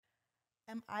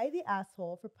Am I the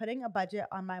asshole for putting a budget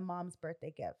on my mom's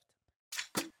birthday gift?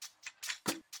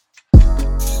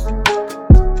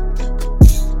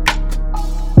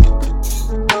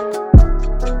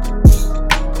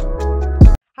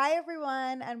 Hi,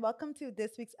 everyone, and welcome to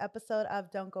this week's episode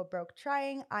of Don't Go Broke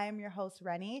Trying. I am your host,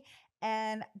 Rennie,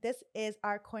 and this is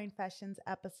our Coinfessions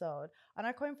episode. On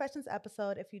our Coinfessions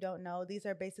episode, if you don't know, these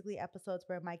are basically episodes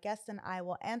where my guest and I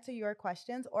will answer your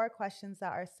questions or questions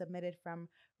that are submitted from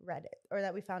Reddit or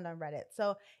that we found on Reddit.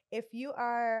 So if you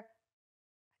have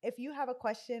a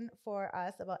question for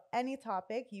us about any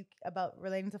topic about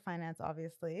relating to finance,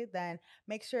 obviously, then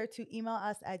make sure to email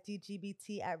us at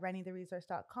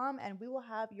dgbt@rennietheresource.com and we will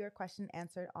have your question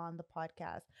answered on the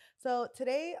podcast. So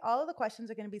today, all of the questions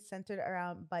are going to be centered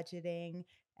around budgeting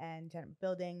and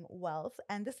building wealth.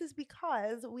 And this is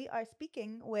because we are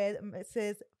speaking with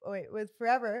with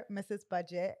Forever Mrs.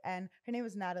 Budget. And her name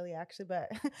is Natalie, actually,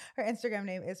 but her Instagram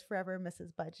name is Forever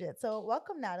Mrs. Budget. So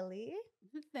welcome, Natalie.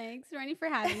 Thanks, Rennie, for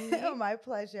having me. My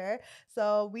pleasure.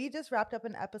 So, we just wrapped up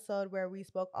an episode where we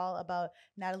spoke all about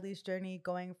Natalie's journey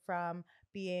going from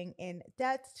being in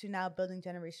debt to now building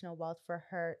generational wealth for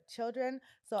her children.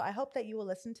 So, I hope that you will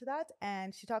listen to that.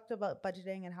 And she talked about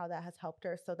budgeting and how that has helped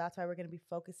her. So, that's why we're going to be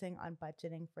focusing on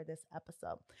budgeting for this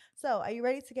episode. So, are you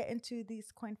ready to get into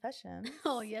these confessions?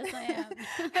 Oh, yes, I am.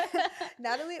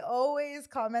 Natalie always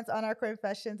comments on our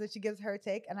confessions and she gives her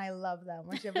take, and I love them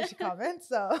whenever she comments.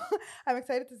 So, I'm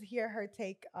excited to hear her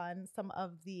take on some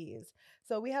of these.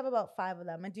 So we have about 5 of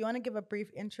them. And do you want to give a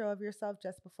brief intro of yourself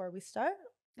just before we start?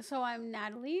 So I'm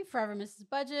Natalie, Forever Mrs.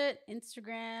 Budget,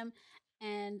 Instagram,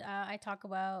 and I talk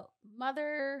about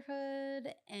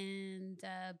motherhood and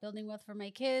building wealth for my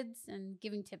kids and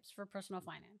giving tips for personal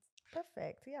finance.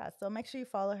 Perfect. Yeah. So make sure you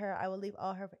follow her. I will leave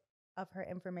all her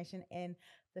information in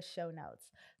the show notes.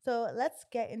 So let's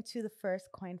get into the first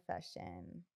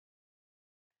confession.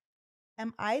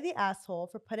 Am I the asshole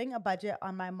for putting a budget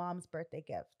on my mom's birthday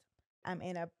gift? I'm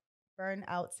in a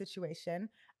burnout situation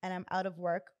and I'm out of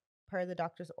work per the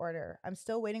doctor's order. I'm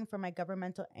still waiting for my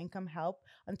governmental income help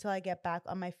until I get back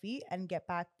on my feet and get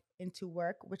back into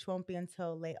work, which won't be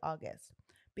until late August.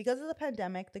 Because of the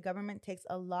pandemic, the government takes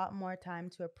a lot more time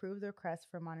to approve the request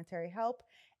for monetary help,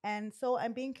 and so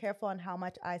I'm being careful on how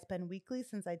much I spend weekly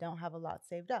since I don't have a lot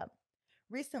saved up.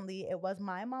 Recently, it was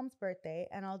my mom's birthday,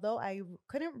 and although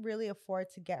couldn't really afford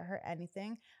to get her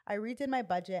anything, I redid my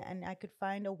budget and I could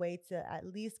find a way to at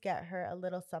least get her a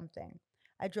little something.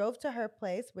 I drove to her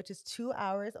place, which is 2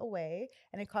 hours away,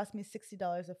 and it cost me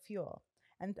 $60 of fuel.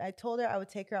 And I told her I would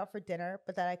take her out for dinner,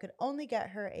 but that I could only get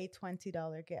her a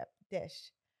 $20 gift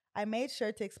dish. I made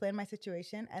sure to explain my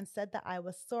situation and said that I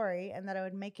was sorry and that I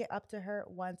would make it up to her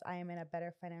once I am in a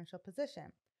better financial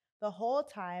position. The whole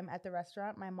time at the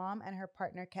restaurant, my mom and her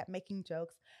partner kept making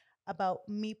jokes about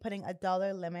me putting a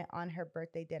dollar limit on her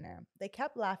birthday dinner. They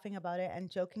kept laughing about it and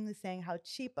jokingly saying how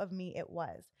cheap of me it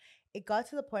was. It got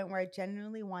to the point where I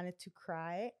genuinely wanted to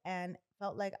cry and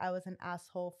felt like I was an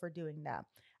asshole for doing that.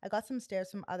 I got some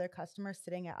stares from other customers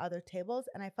sitting at other tables,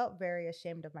 and I felt very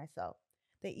ashamed of myself.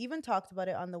 They even talked about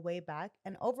it on the way back,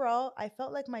 and overall, I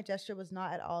felt like my gesture was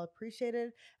not at all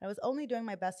appreciated. I was only doing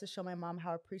my best to show my mom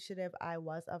how appreciative I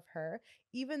was of her,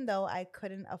 even though I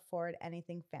couldn't afford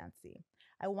anything fancy.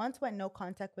 I once went no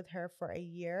contact with her for a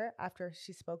year after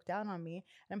she spoke down on me,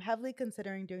 and I'm heavily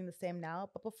considering doing the same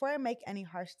now. But before I make any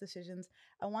harsh decisions,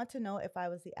 I want to know if I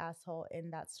was the asshole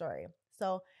in that story.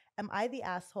 So, am I the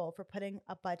asshole for putting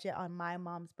a budget on my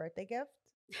mom's birthday gift?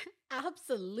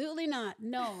 Absolutely not.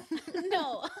 No,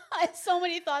 no. I have so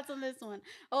many thoughts on this one.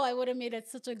 Oh, I would have made it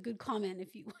such a good comment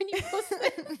if you when you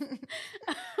posted.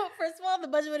 First of all, the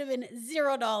budget would have been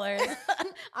 $0.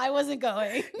 I wasn't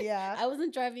going. Yeah. I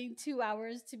wasn't driving 2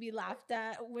 hours to be laughed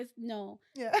at with no.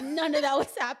 Yeah. None of that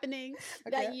was happening.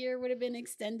 Okay. That year would have been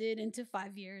extended into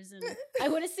 5 years and I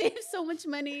would have saved so much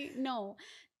money. No,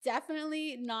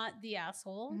 definitely not the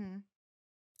asshole. Mm-hmm.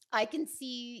 I can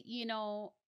see,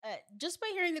 just by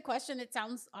hearing the question, it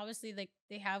sounds obviously like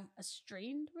they have a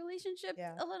strained relationship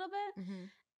Yeah. a little bit. Mm-hmm.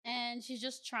 And she's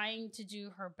just trying to do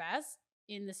her best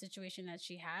in the situation that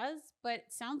she has. But it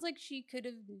sounds like she could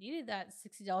have needed that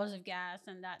 $60 of gas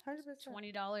and that 100%.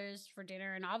 $20 for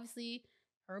dinner. And obviously,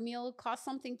 her meal costs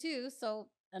something too. So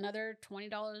another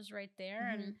 $20 right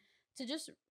there. Mm-hmm. And to just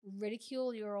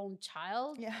ridicule your own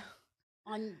child Yeah.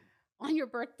 on your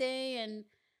birthday, and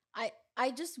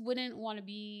I just wouldn't want to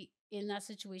be in that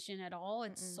situation at all.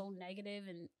 It's Mm-mm. so negative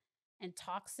and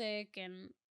toxic, and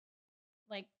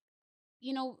like,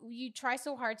 you try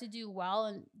so hard to do well,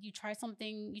 and you try so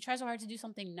hard to do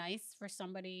something nice for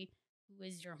somebody who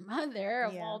is your mother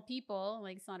of Yeah. all people,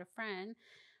 like it's not a friend.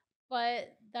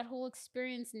 But that whole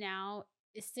experience now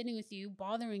is sitting with you,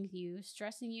 bothering you,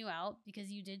 stressing you out because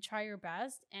you did try your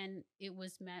best and it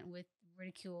was met with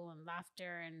ridicule and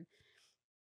laughter and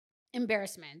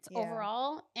embarrassment Yeah.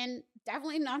 overall, and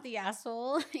definitely not the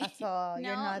asshole. That's all.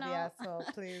 You're No, not the no. asshole,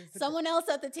 please. Someone else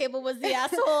at the table was the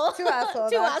asshole. Two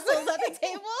assholes, Two actually. assholes at the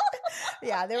table.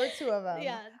 Yeah, there were two of them.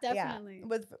 Yeah, Yeah, definitely.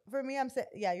 with for me, I'm saying,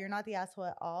 yeah, you're not the asshole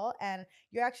at all, and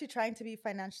you're actually trying to be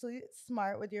financially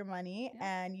smart with your money, Yep.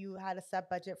 and you had a set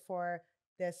budget for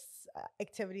this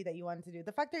activity that you wanted to do.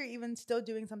 The fact that you're even still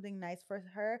doing something nice for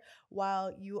her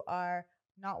while you are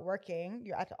not working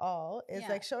you at all is Yeah.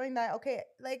 like showing that okay,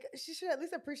 like she should at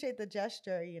least appreciate the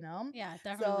gesture, you know. Yeah, So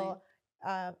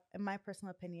definitely. in my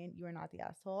personal opinion, you are not the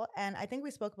asshole. And I think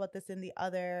we spoke about this in the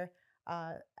other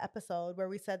episode where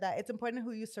we said that it's important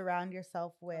who you surround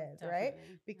yourself Oh, with, right?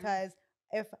 definitely. Yeah. Because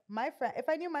if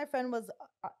I knew my friend was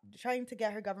trying to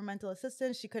get her governmental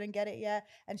assistance, she couldn't get it yet,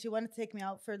 and she wanted to take me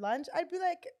out for lunch, I'd be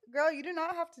like, "Girl, you do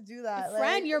not have to do that."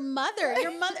 Friend, Like, your mother.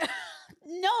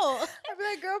 No, I'd be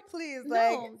like, "Girl, please,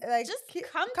 no, just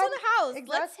come to come the house.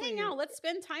 Let's hang exactly." out. Let's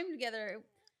spend time together.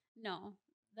 No,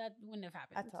 that wouldn't have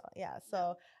At happened. all, yeah. No.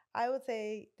 So I would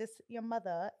say this: your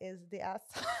mother is the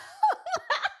asshole.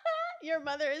 Your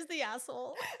mother is the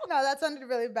asshole. No, that sounded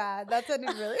really bad. That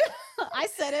sounded really I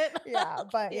said it. yeah,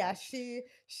 but Yeah. yeah,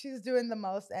 she's doing the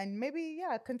most, and maybe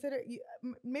yeah, consider you.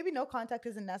 Maybe no contact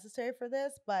isn't necessary for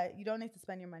this, but you don't need to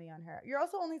spend your money on her. You're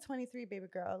also only 23, baby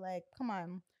girl. Like, come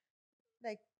on,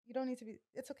 like you don't need to be.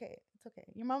 It's okay. It's okay.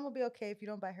 Your mom will be okay if you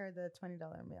don't buy her the $20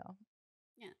 meal.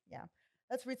 Yeah. Yeah.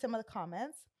 Let's read some of the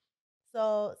comments.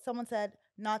 So someone said,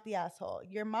 not the asshole.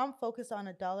 Your mom focused on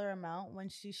a dollar amount when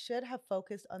she should have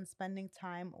focused on spending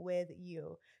time with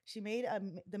you. She made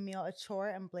the meal a chore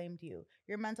and blamed you.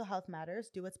 Your mental health matters.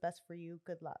 Do what's best for you.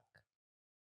 Good luck.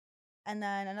 And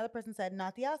then another person said,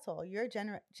 not the asshole. Your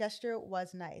gesture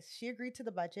was nice. She agreed to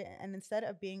the budget, and instead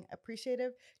of being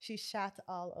appreciative, she shat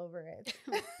all over it.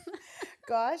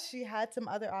 Gosh, she had some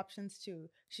other options too.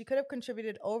 She could have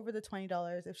contributed over the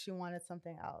 $20 if she wanted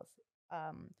something else.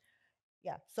 Um,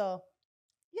 yeah. So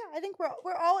yeah, I think we're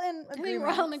all in I think we're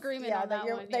all agreement. in agreement Yeah, on that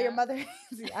one. that your Yeah. mother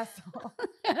is the asshole.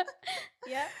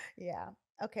 Yeah. Yeah.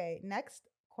 Okay. Next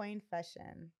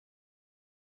Coinfession.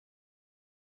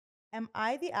 Am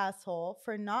I the asshole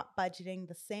for not budgeting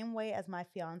the same way as my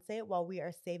fiance while we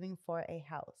are saving for a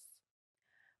house?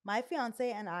 My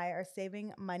fiance and I are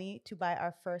saving money to buy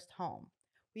our first home.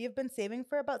 We have been saving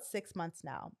for about 6 months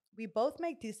now. We both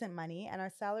make decent money and our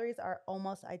salaries are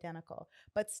almost identical,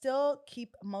 but still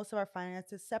keep most of our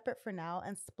finances separate for now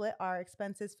and split our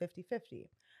expenses 50-50.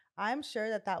 I'm sure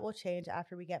that that will change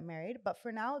after we get married, but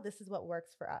for now, this is what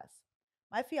works for us.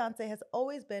 My fiance has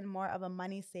always been more of a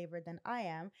money saver than I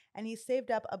am, and he's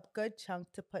saved up a good chunk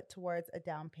to put towards a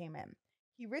down payment.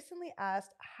 He recently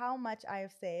asked how much I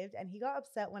have saved, and he got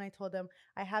upset when I told him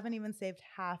I haven't even saved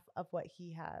half of what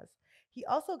he has. He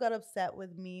also got upset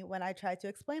with me when I tried to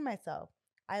explain myself.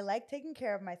 I like taking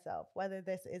care of myself, whether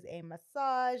this is a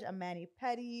massage, a mani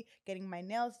pedi, getting my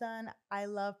nails done. I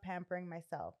love pampering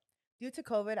myself. Due to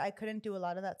COVID, I couldn't do a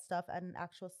lot of that stuff at an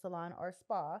actual salon or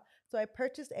spa, so I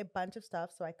purchased a bunch of stuff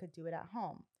so I could do it at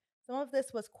home. Some of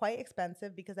this was quite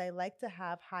expensive because I like to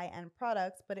have high-end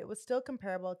products, but it was still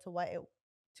comparable to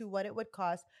what it would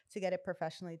cost to get it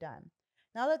professionally done.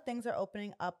 Now that things are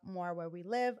opening up more where we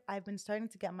live, I've been starting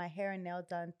to get my hair and nail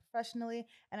done professionally,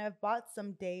 and I've bought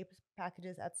some day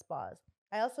packages at spas.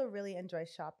 I also really enjoy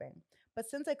shopping. But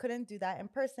since I couldn't do that in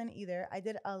person either, I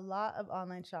did a lot of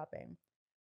online shopping.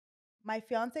 My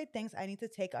fiance thinks I need to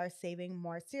take our saving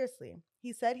more seriously.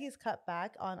 He said he's cut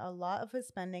back on a lot of his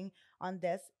spending on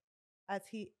this as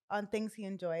he on things he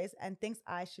enjoys and thinks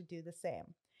I should do the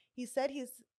same. He said he's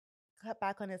cut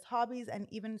back on his hobbies and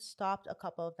even stopped a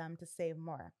couple of them to save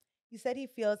more. He said he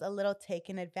feels a little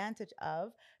taken advantage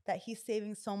of, that he's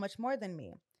saving so much more than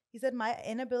me. He said my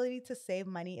inability to save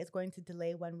money is going to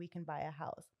delay when we can buy a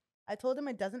house. I told him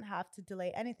it doesn't have to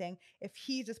delay anything if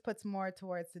he just puts more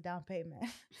towards the down payment,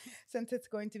 since it's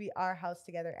going to be our house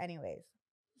together, anyways.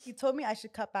 He told me I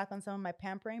should cut back on some of my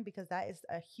pampering because that is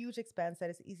a huge expense that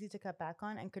is easy to cut back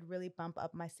on and could really bump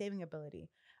up my saving ability.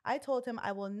 I told him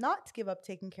I will not give up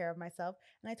taking care of myself,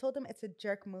 and I told him it's a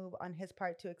jerk move on his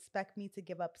part to expect me to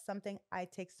give up something I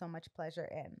take so much pleasure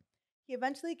in. He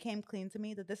eventually came clean to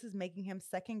me that this is making him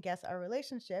second guess our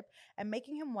relationship and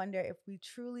making him wonder if we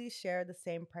truly share the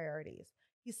same priorities.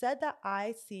 He said that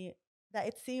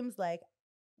it seems like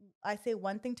I say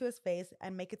one thing to his face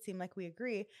and make it seem like we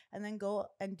agree, and then go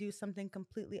and do something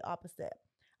completely opposite.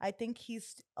 I think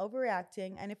he's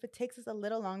overreacting, and if it takes us a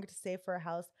little longer to save for a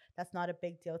house, that's not a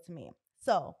big deal to me.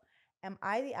 So, am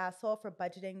I the asshole for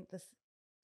budgeting this?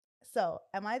 So,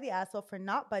 am I the asshole for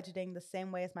not budgeting the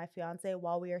same way as my fiance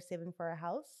while we are saving for a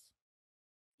house?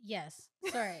 Yes.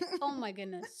 Sorry. Oh my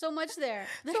goodness. So much there.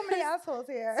 So many There's assholes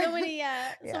here. so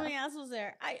Yeah, many assholes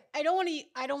there. I don't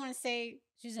want to say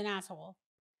she's an asshole,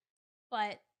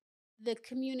 but the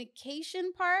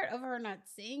communication part of her not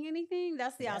saying anything,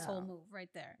 that's the asshole yeah, move right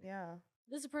there. yeah,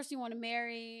 This is a person you want to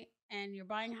marry and you're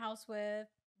buying a house with.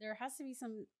 There has to be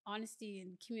some honesty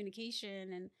and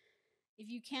communication. And if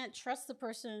you can't trust the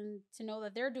person to know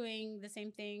that they're doing the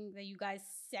same thing that you guys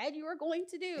said you were going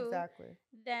to do, exactly.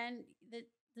 then the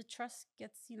trust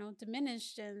gets,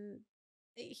 diminished. And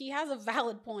he has a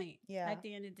valid point Yeah, at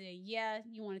the end of the day. Yeah,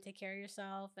 you want to take care of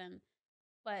yourself,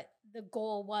 but the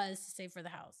goal was to save for the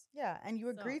house. yeah, and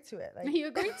you So agreed to it. Like, you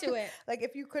agreed to it. like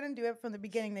if you couldn't do it from the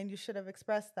beginning, then you should have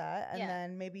expressed that, and Yeah.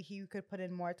 then maybe he could put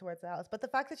in more towards the house. But the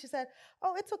fact that she said,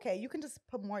 "Oh, it's okay, you can just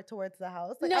put more towards the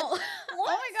house," like, No. I, Oh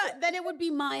what? my God. Then it would be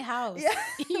my house. Yeah,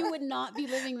 You would not be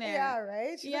living there. yeah,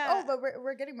 right. She's like, Yeah. "Oh, but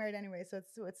we're getting married anyway, so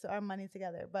it's our money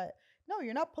together." But no,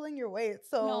 you're not pulling your weight.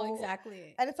 No, So,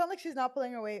 exactly. and it's not like she's not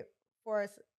pulling her weight for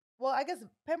us. Well, I guess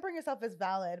pampering yourself is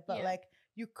valid, but Yeah. like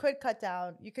you could cut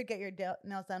down. You could get your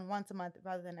nails done once a month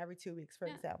rather than every 2 weeks, for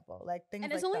Yeah. example. Like things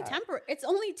And like it's only that. temporary. It's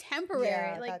only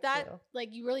temporary. Yeah, Like that that, too.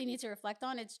 like you really need to reflect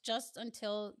on. It's just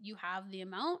until you have the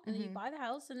amount and then you Hmm. buy the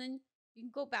house and then you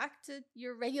can go back to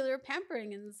your regular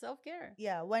pampering and self-care.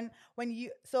 Yeah, when you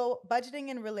so budgeting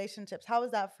in relationships, how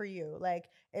was that for you? Like,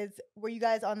 is were you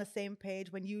guys on the same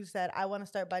page when you said, "I want to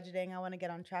start budgeting, I want to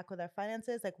get on track with our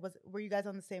finances"? Like, were you guys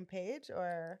on the same page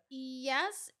or?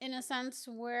 Yes, in a sense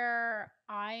where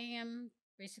I am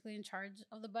basically in charge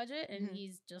of the budget and Hmm.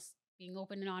 he's just being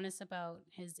open and honest about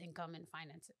his income and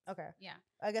finances. Okay. Yeah.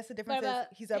 I guess the But difference is about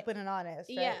he's eh, open and honest,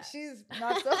 right? yeah. She's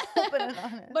not so open and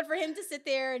honest. But for him to sit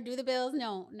there and do the bills,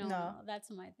 no, no, No. no.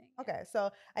 That's my thing. Yeah. Okay. So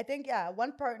I think, yeah,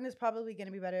 one partner is probably going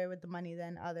to be better with the money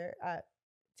than other.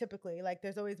 Typically, like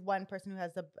there's always one person who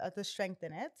has the strength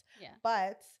in it, Yeah.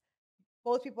 but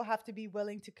both people have to be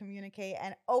willing to communicate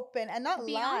and open and not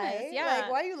Be honest. lie. Like, Yeah.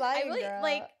 why are you I lying, really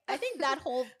girl? I think that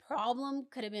whole problem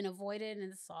could have been avoided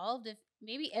and solved if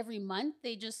maybe every month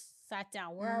they just sat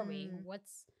down. Where are we? Mm,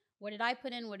 What did I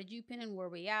put in? What did you put in? Where are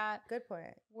we at? good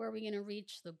point. Where are we going to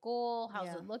reach the goal? How's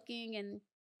Yeah. it looking? And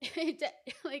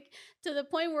like to the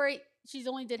point where she's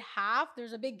only did half,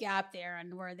 there's a big gap there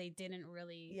and where they didn't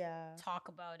really Yeah. talk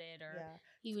about it, or Yeah.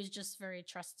 he was just very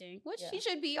trusting, which Yeah. he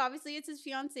should be. Obviously, it's his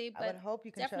fiance, I would but hope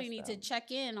you can definitely trust need to them.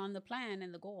 check in on the plan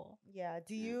and the goal. Yeah.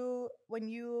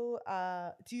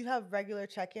 Yeah. Do you have regular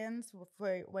check-ins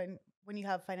for when you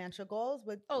have financial goals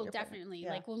with Oh, your partner? definitely.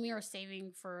 Yeah. Like when we were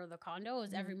saving for the condo, it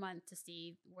was every Mhm. month to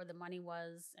see where the money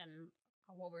was and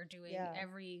what we're doing Yeah.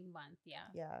 every month. Yeah.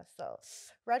 Yeah. So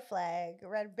red flag, big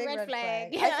Red red flag.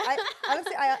 flag. Yeah. I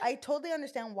honestly I totally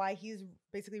understand why he's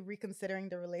basically reconsidering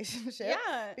the relationship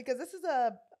Yeah. because this is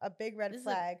a big red This is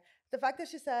flag. The fact that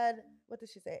she said, what did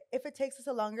she say? If it takes us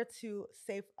a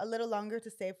little longer to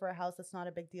save for a house, that's not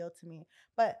a big deal to me.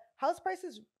 But house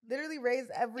prices literally raise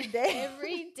every day.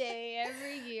 every day,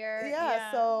 every year. Yeah,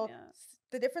 Yeah. so Yeah.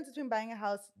 the difference between buying a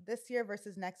house this year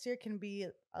versus next year can be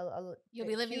You'll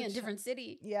be living in a huge. different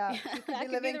city. Yeah, Yeah, you could that be could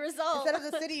be living the result. instead of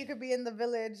the city, you could be in the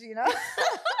village, you know?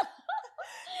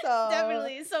 So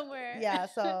Definitely somewhere. yeah,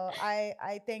 so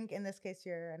I think in this case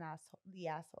you're an asshole, the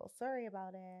asshole. Sorry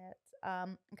about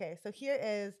it. Okay, so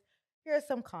here are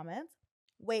some comments.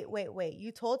 Wait.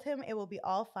 You told him it will be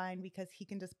all fine because he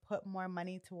can just put more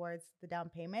money towards the down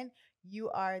payment. You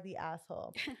are the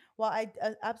asshole. While I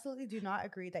absolutely do not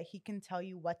agree that he can tell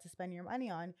you what to spend your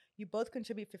money on, you both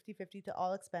contribute 50-50 to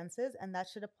all expenses, and that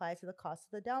should apply to the cost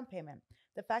of the down payment.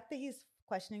 The fact that he's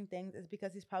questioning things is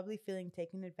because he's probably feeling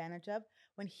taken advantage of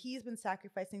when he's been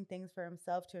sacrificing things for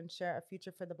himself to ensure a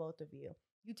future for the both of you.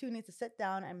 You two need to sit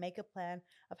down and make a plan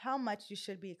of how much you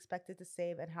should be expected to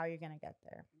save and how you're going to get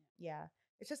there. Yeah.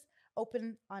 It's just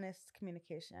open, honest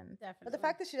communication. But the Definitely.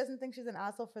 fact that she doesn't think she's an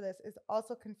asshole for this is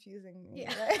also confusing me.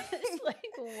 Yeah. Right? It's like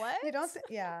what? You don't,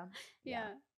 yeah. Yeah.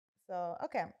 So,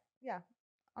 okay. Yeah.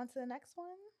 On to the next one.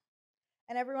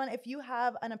 And everyone, if you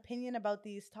have an opinion about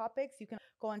these topics, you can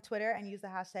go on Twitter and use the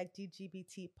hashtag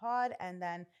DGBTPod and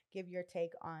then give your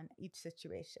take on each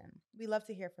situation. We love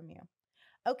to hear from you.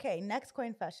 Okay, next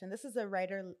Coinfession. This is a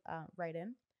writer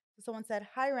write-in. So someone said,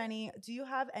 "Hi Rennie, do you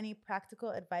have any practical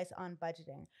advice on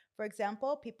budgeting? For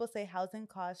example, people say housing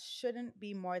costs shouldn't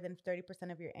be more than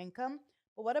 30% of your income,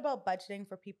 but what about budgeting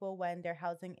for people when their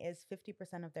housing is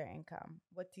 50% of their income?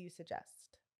 What do you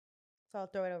suggest?" So I'll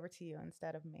throw it over to you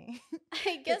instead of me.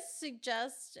 I guess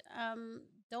suggest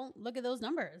don't look at those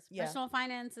numbers. Yeah. Personal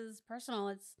finance is personal.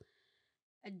 It's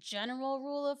a general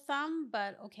rule of thumb,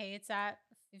 but okay, it's at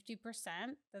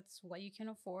 50%. That's what you can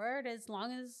afford. As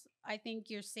long as I think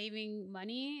you're saving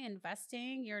money,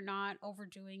 investing, you're not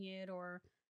overdoing it, or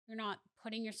you're not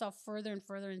putting yourself further and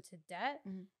further into debt,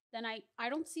 Mhm. then I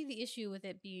don't see the issue with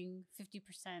it being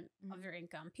 50% of Mhm. your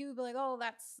income. People be like, "Oh,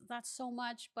 that's so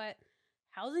much," but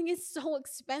housing is so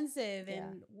expensive, Yeah.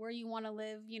 and where you want to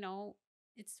live,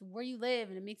 it's where you live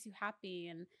and it makes you happy.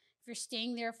 And if you're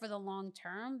staying there for the long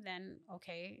term, then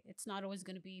okay, it's not always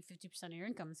going to be 50% of your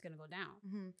income. It's going to go down.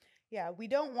 Hmm. Yeah, we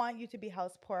don't want you to be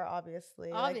house poor,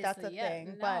 obviously. Like that's Obviously, a yeah,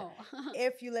 thing. But no.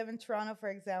 if you live in Toronto, for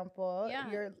example, Yeah,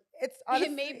 it's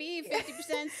it may honestly, be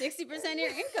 50%, 60% of your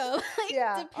income, like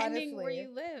yeah, depending where honestly.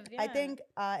 you live. I Yeah, think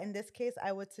in this case,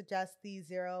 I would suggest the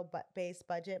zero but base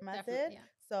budget definitely. method. Yeah,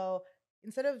 So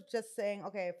instead of just saying,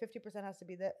 okay, 50% has to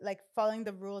be the like following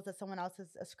the rules that someone else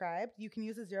has ascribed, you can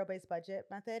use the zero based budget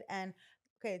method. And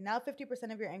okay, now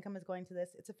 50% of your income is going to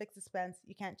this. It's a fixed expense.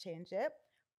 You can't change it.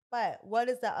 But what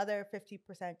is the other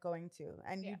 50% going to?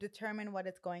 And you yeah, determine what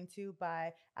it's going to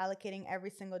by allocating every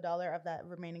single dollar of that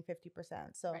remaining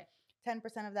 50%. So right.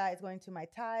 10% of that is going to my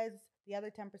tithes. The other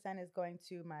 10% is going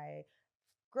to my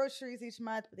groceries each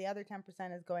month, but the other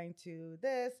 10% is going to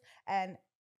this, and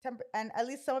and at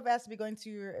least some of it has to be going to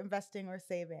your investing or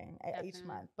saving each Definitely.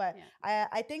 month. But Yeah.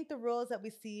 I think the rules that we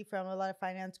see from a lot of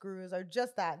finance gurus are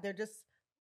just that they're just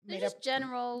They're made up just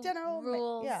general general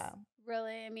rules, yeah.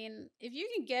 really. I mean, if you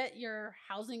can get your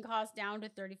housing costs down to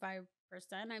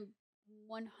 35%, I'm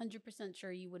 100%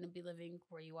 sure you wouldn't be living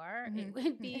where you are. It Hmm.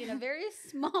 would be in a very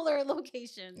smaller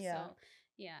location. Yeah. So,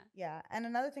 yeah, Yeah. And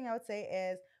another thing I would say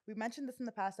is we mentioned this in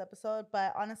the past episode,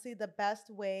 but honestly, the best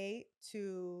way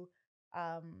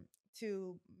um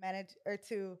to manage or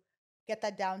to get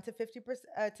that down to 50%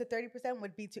 to 30%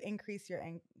 would be to increase your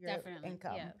definitely. Yeah,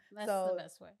 income. that's the So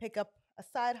best way. pick up a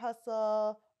side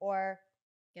hustle or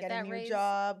Get get a that new raise.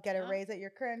 job, get a Yeah, raise at your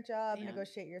current job, yeah.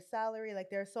 negotiate your salary. Like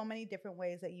there are so many different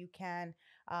ways that you can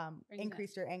Bring that.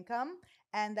 increase your income.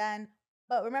 And then,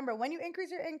 but remember, when you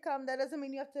increase your income, that doesn't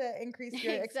mean you have to increase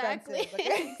your Exactly. expenses.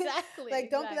 Okay, Exactly. like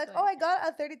don't be like, oh, Exactly. I got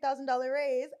a $30,000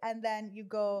 raise, and then you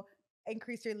go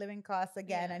increase your living costs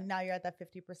again, Yeah. and now you're at that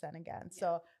 50% again. Yeah.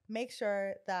 So make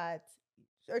sure that.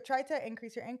 Or try to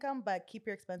increase your income, but keep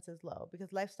your expenses low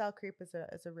because lifestyle creep is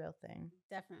a real thing.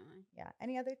 Definitely. Yeah.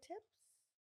 Any other tips?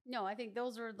 No, I think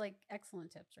those are like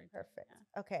excellent tips right there. Perfect.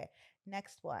 Yeah. Okay.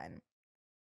 Next one.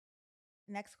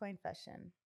 Next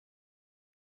confession.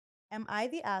 Am I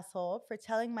the asshole for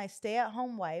telling my stay at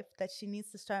home wife that she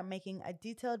needs to start making a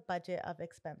detailed budget of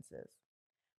expenses?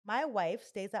 My wife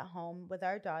stays at home with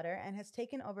our daughter and has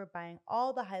taken over buying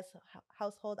all the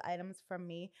household items from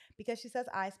me because she says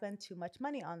I spend too much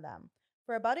money on them.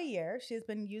 For about a year, she has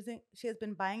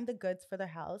been buying the goods for their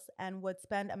house and would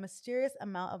spend a mysterious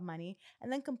amount of money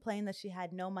and then complain that she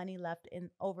had no money left in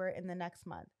the next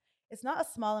month. It's not a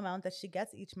small amount that she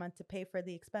gets each month to pay for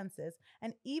the expenses,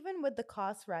 and even with the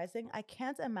costs rising, I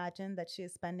can't imagine that she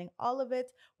is spending all of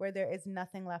it where there is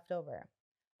nothing left over.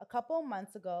 A couple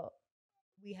months ago,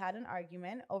 we had an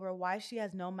argument over why she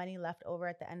has no money left over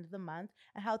at the end of the month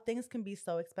and how things can be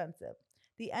so expensive.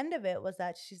 The end of it was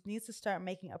that she needs to start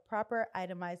making a proper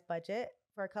itemized budget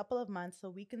for a couple of months so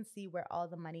we can see where all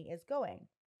the money is going.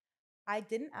 I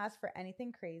didn't ask for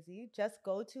anything crazy. Just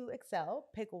go to Excel,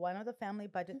 pick one of the family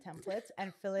budget templates,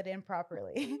 and fill it in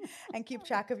properly and keep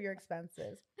track of your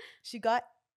expenses. She got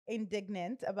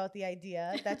indignant about the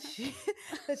idea that she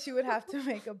that she would have to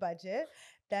make a budget,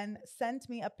 then sent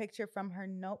me a picture from her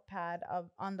notepad of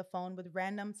on the phone with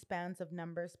random spans of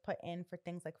numbers put in for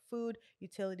things like food,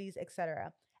 utilities,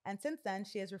 etc. And since then,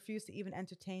 she has refused to even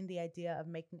entertain the idea of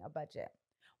making a budget.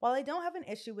 While I don't have an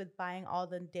issue with buying all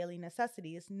the daily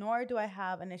necessities, nor do I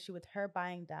have an issue with her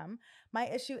buying them, my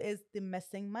issue is the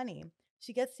missing money.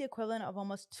 She gets the equivalent of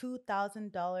almost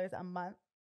 $2,000 a month.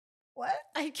 What?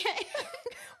 I can't.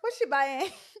 What's she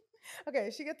buying? Okay,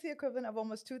 she gets the equivalent of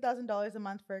almost $2,000 a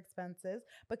month for expenses,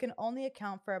 but can only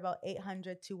account for about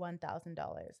 $800 to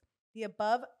 $1,000. The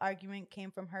above argument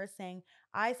came from her saying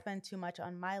I spend too much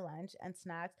on my lunch and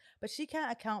snacks, but she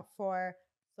can't account for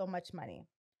so much money.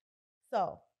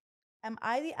 So, am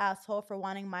I the asshole for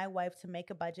wanting my wife to make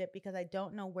a budget because I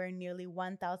don't know where nearly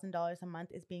 $1,000 a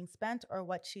month is being spent or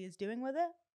what she is doing with it?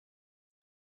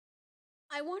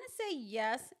 I want to say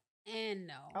yes and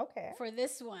no Okay. for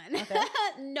this one. Okay.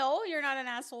 No, you're not an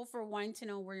asshole for wanting to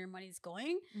know where your money's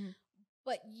going, Mhm.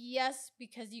 but yes,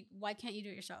 because why can't you do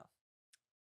it yourself?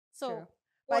 True. So,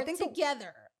 But or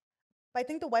together. I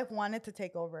think the wife wanted to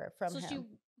take over from So she him.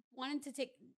 wanted to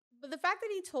take, but the fact that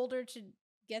he told her to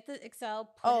get the Excel,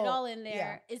 put it Oh, all in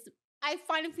yeah. there is, I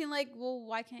find him feeling like, well,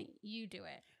 why can't you do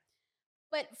it?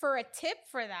 But for a tip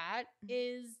for that Mhm.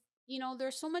 is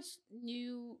there's so much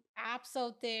new apps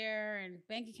out there and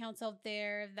bank accounts out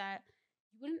there that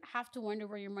you wouldn't have to wonder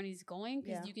where your money's going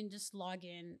because Yeah. you can just log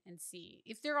in and see.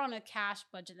 If they're on a cash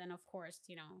budget, then of course,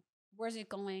 where's it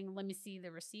going? Let me see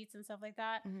the receipts and stuff like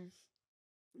that. Hmm.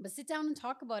 But sit down and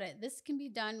talk about it. This can be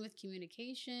done with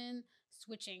communication,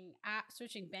 switching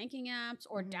banking apps,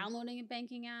 or Hmm. downloading a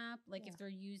banking app. Like Yeah. if they're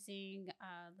using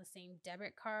the same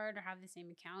debit card or have the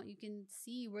same account, you can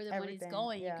see where the money's Everything.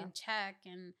 going. You Yeah. can check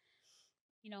and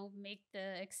make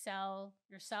the Excel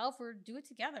yourself or do it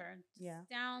together. Just Yeah. sit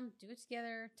down, do it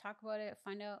together, talk about it,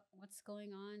 find out what's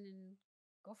going on, and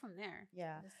go from there.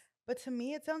 Yeah. Just But to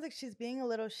me, it sounds like she's being a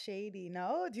little shady.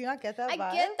 No? Do you not get that I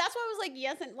vibe? get that's why I was like,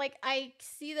 yes, and like I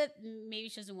see that maybe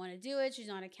she doesn't want to do it. She's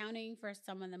not accounting for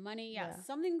some of the money. Yeah, Yeah.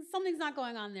 something's not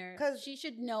going on there. Because She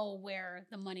should know where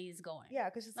the money is going. yeah,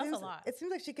 because That's a lot. it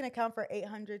seems like she can account for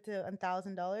 $800 to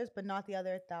 $1,000, but not the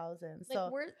other 1,000. Like So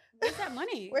where's that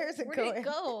money? where is it Where going? did it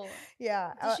go?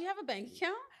 Yeah. Does she have a bank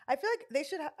account? I feel like they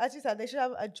should, as you said, they should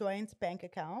have a joint bank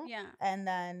account. Yeah, And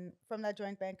then from that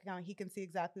joint bank account, he can see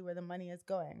exactly where the money is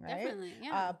going, right? definitely.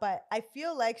 Yeah. But I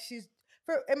feel like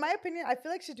in my opinion, I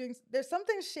feel like there's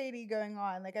something shady going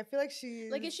on. Like, I feel like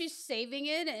Like, is she saving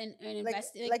it and like,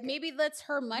 investing? Like, like maybe that's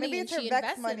her money maybe and it's her she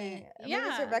Vex invested money. it. Maybe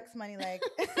it's her Yeah. Vex money. Like,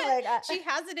 like She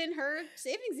has it in her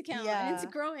savings account and it's yeah.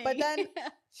 growing. But then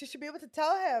she should be able to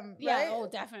tell him, Yeah. right? Oh,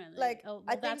 definitely. Like, Oh, I well,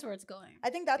 that's think where it's going. I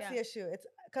think that's Yeah. the issue. It's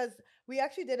because we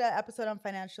actually did an episode on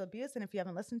financial abuse, and if you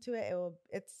haven't listened to it,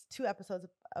 it's 2 episodes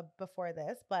before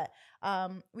this. But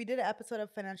we did an episode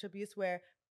of financial abuse where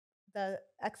the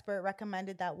expert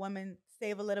recommended that women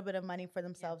save a little bit of money for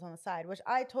themselves on the side, which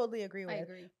I totally agree I with.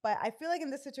 agree. But I feel like in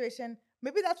this situation,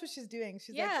 maybe that's what she's doing.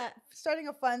 She's like Yeah. starting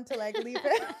a fund to like leave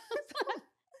it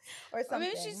or Or something.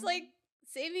 maybe she's like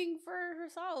saving for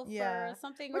herself Yeah. or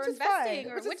something, Which or is fine,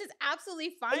 investing, which which is is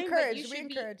absolutely fine. But you encourage. We should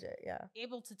be encourage it. Yeah.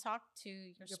 able to talk to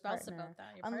your Your spouse partner. about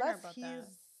that, your partner Unless about he's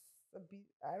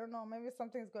that. I don't know, maybe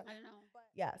something's going. I don't know.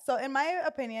 Yeah. So in my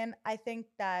opinion, I think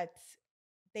that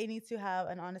they need to have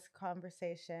an honest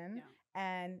conversation Yeah.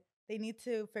 and they need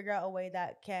to figure out a way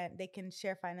that they can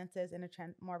share finances in a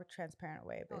more transparent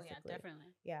way, Oh basically. yeah,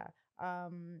 definitely. Yeah.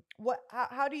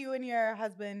 How do you and your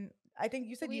husband, I think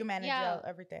you said you manage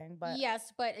everything, but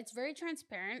Yes, but it's very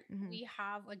transparent. Mhm. We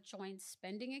have a joint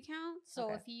spending account. So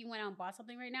Okay. if he went out and bought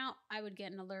something right now, I would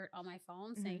get an alert on my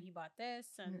phone saying Mhm. he bought this,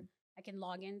 and Mhm. I can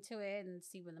log into it and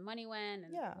see where the money went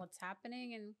and Yeah. what's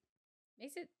happening, and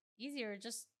makes it easier.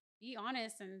 Just be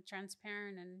honest and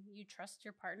transparent, and you trust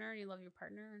your partner and you love your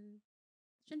partner, and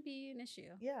it shouldn't be an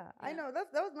issue. Yeah, I Yeah. know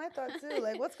that was my thought too.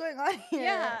 Like, what's going on here?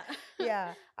 Yeah.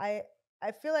 Yeah,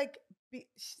 I feel like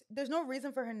there's no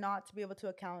reason for her not to be able to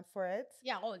account for it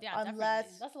Yeah. Oh, yeah. unless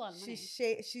Definitely. That's a lot of money.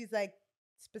 she's like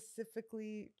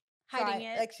specifically Hiding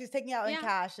it. like she's taking it out in Yeah.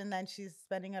 cash and then she's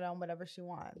spending it on whatever she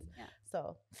wants. Yeah.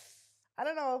 So I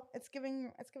don't know. It's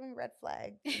giving red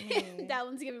flag to me. That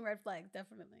one's giving red flags,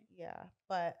 definitely. Yeah,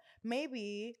 but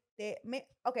maybe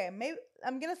maybe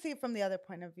I'm gonna see it from the other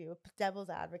point of view, devil's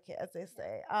advocate, as they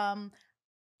say.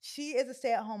 She is a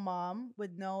stay-at-home mom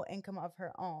with no income of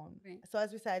her own. Right. So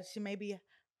as we said, she may be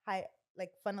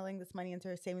like funneling this money into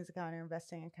her savings account or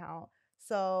investing account.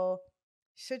 So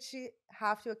should she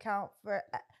have to account for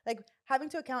like having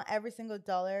to account every single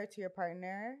dollar to your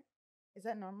partner? Is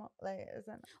that normal? Like, is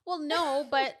that Well, no,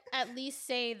 but at least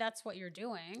say that's what you're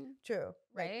doing, true?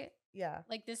 Like, right? yeah.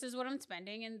 Like, this is what I'm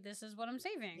spending and this is what I'm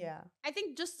saving. Yeah. I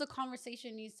think just the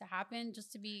conversation needs to happen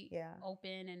just to be Yeah.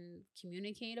 open and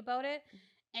communicate about it.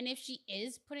 And if she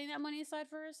is putting that money aside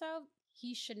for herself,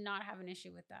 he should not have an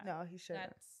issue with that. No, he shouldn't.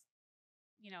 That's,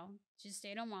 she's a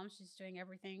stay-at-home mom. She's doing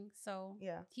everything. So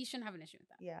Yeah. he shouldn't have an issue with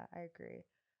that. Yeah, I agree.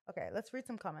 Okay, let's read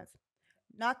some comments.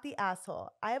 Not the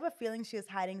asshole. I have a feeling she is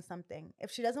hiding something.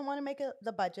 If she doesn't want to make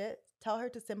the budget, tell her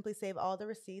to simply save all the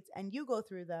receipts and you go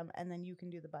through them and then you can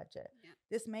do the budget. Yeah.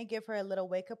 This may give her a little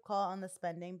wake-up call on the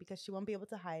spending because she won't be able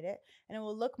to hide it and it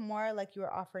will look more like you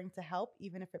are offering to help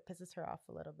even if it pisses her off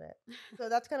a little bit. So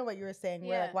that's kind of what you were saying.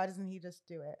 Where like, Yeah. why doesn't he just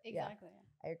do it? Exactly.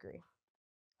 Yeah, I agree.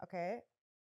 Okay.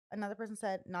 Another person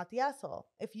said, not the asshole.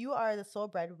 If you are the sole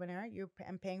breadwinner,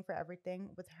 and paying for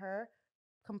everything with her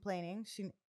complaining,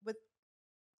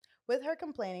 with her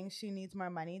complaining she needs more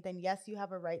money, then yes, you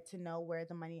have a right to know where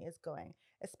the money is going,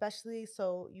 especially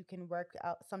so you can work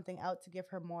out something out to give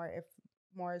her more if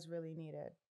more is really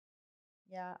needed.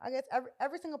 Yeah, I guess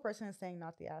every single person is saying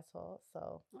not the asshole.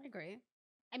 So I agree.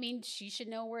 I mean, she should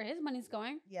know where his money's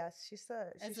going. yes, she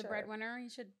should. As a breadwinner, he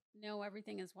should know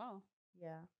everything as well.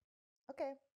 Yeah.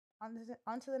 Okay.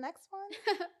 On to the next one.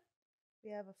 We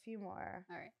have a few more.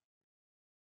 All right.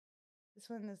 This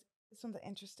one's an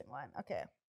interesting one. Okay.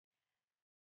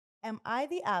 Am I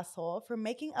the asshole for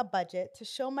making a budget to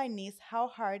show my niece how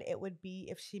hard it would be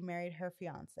if she married her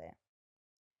fiance?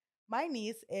 My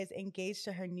niece is engaged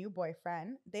to her new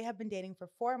boyfriend. They have been dating for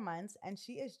 4 months and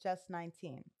she is just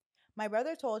 19. My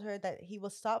brother told her that he will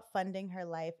stop funding her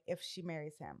life if she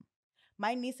marries him.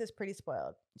 My niece is pretty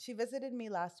spoiled. She visited me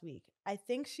last week. I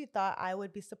think she thought I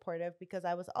would be supportive because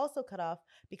I was also cut off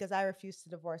because I refused to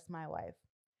divorce my wife.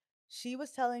 She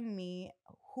was telling me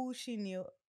who she knew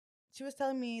she was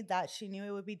telling me that she knew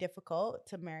it would be difficult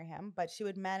to marry him, but she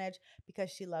would manage because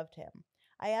she loved him.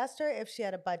 I asked her if she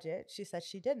had a budget. She said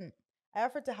she didn't. I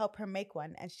offered to help her make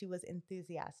one, and she was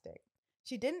enthusiastic.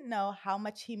 She didn't know how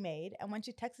much he made, and when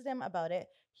she texted him about it,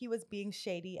 he was being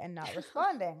shady and not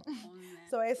responding. Oh man.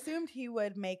 So I assumed he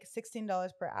would make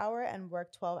 $16 per hour and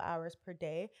work 12 hours per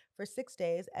day for 6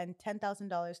 days and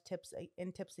 $10,000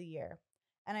 in tips a year.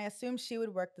 And I assumed she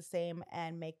would work the same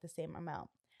and make the same amount.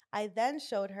 I then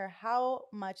showed her how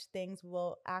much things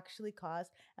will actually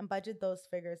cost and budget those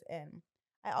figures in.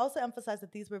 I also emphasized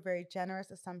that these were very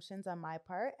generous assumptions on my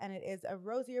part and it is a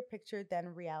rosier picture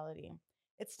than reality.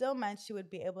 It still meant she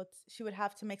would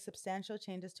have to make substantial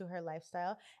changes to her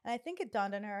lifestyle, and I think it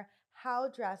dawned on her how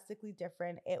drastically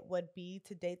different it would be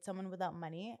to date someone without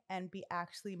money and be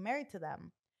actually married to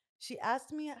them. She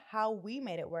asked me how we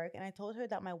made it work, and I told her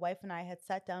that my wife and I had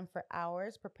sat down for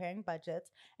hours preparing budgets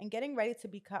and getting ready to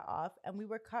be cut off, and we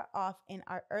were cut off in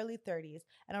our early 30s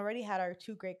and already had our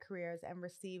two great careers and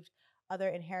received other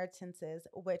inheritances,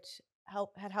 which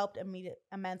had helped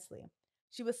immensely.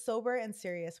 She was sober and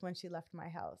serious when she left my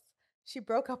house. She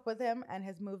broke up with him and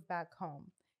has moved back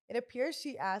home. It appears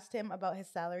she asked him about his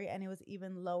salary and it was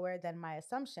even lower than my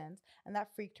assumptions, and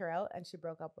that freaked her out and she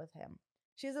broke up with him.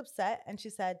 She's upset and she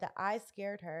said that I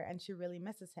scared her and she really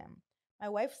misses him. My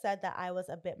wife said that I was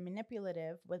a bit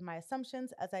manipulative with my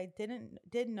assumptions as I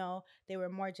did know they were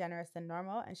more generous than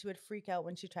normal and she would freak out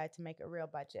when she tried to make a real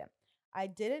budget. I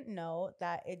didn't know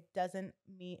that it doesn't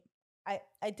mean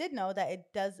I did know that it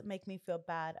does make me feel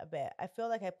bad a bit. I feel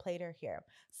like I played her here.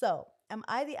 So, am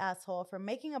I the asshole for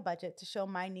making a budget to show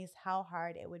my niece how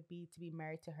hard it would be to be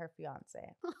married to her fiance?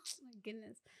 Oh my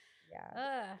goodness. Yeah,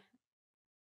 Uh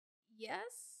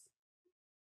yes,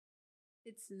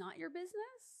 it's not your business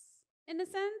in a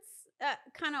sense.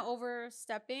 Kind of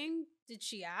overstepping. Did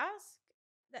she ask?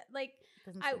 That like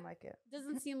doesn't I seem like it.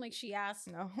 doesn't seem like she asked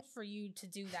No, for you to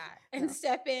do that and no.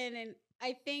 step in, and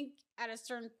I think at a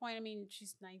certain point, I mean,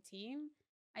 she's 19.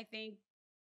 I think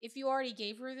if you already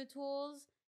gave her the tools,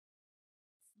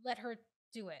 let her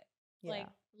do it. Yeah. Like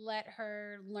let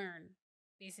her learn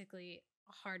basically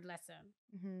a hard lesson.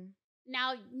 Hmm.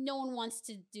 Now, no one wants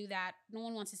to do that. No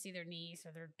one wants to see their niece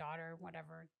or their daughter,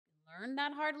 whatever, learn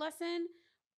that hard lesson.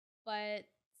 But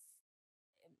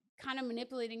kind of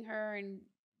manipulating her and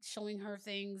showing her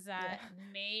things Yeah. that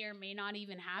may or may not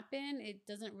even happen, it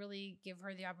doesn't really give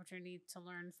her the opportunity to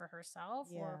learn for herself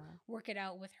or Yeah. work it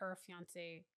out with her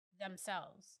fiance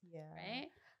themselves, Yeah.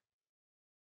 right?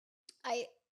 I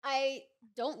I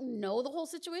don't know the whole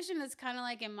situation. It's kind of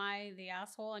like, am I the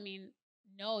asshole? I mean,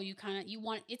 no, you kind of you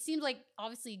want. It seems like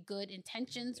obviously good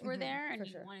intentions were there, For and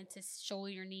you sure. wanted to show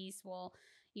your niece, well,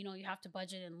 you have to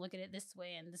budget and look at it this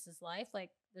way, and this is life.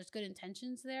 Like, there's good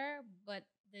intentions there, but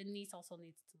the niece also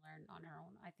needs to learn on her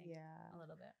own. I think Yeah. a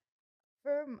little bit.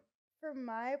 From from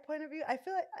my point of view, I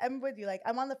feel like I'm with you. Like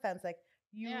I'm on the fence. Like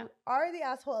Yeah, you are the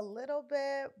asshole a little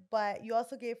bit, but you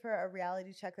also gave her a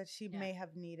reality check that she yeah, may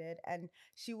have needed, and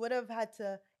she would have had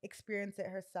to experience it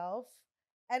herself.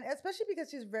 And especially because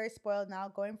she's very spoiled now,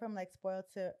 going from like spoiled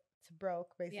to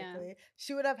broke, yeah, basically,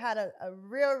 she would have had a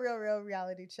real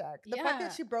reality check. The fact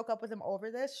that yeah. she broke up with him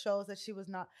over this shows that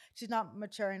she's not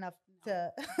mature enough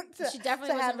No, to she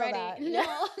definitely to wasn't handle ready. that. Yeah.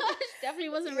 No, she definitely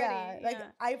wasn't Yeah, ready. like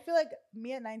Yeah, I feel like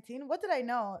me at 19, what did I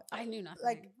know? I knew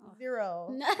Like nothing. Oh, zero,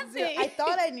 zero. nothing. I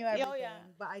thought I knew Oh yeah.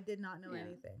 everything, but I did not know Yeah.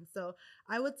 anything. So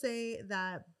I would say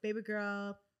that baby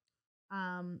girl,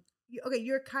 okay,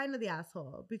 you're kind of the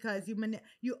asshole because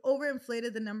you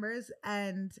overinflated the numbers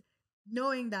and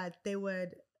knowing that they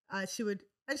would, she would,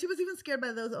 and she was even scared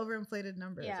by those overinflated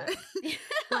numbers, Yeah. right?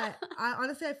 But I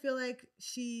honestly, I feel like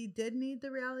she did need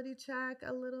the reality check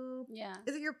a little. Yeah.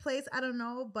 Is it your place? I don't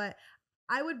know, but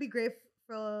I would be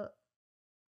grateful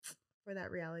for that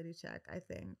reality check, I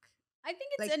think. I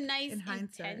think it's Like a nice in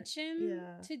hindsight. intention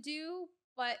Yeah. to do,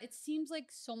 but it seems like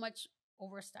so much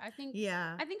overstuff.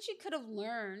 Yeah. I think she could have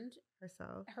learned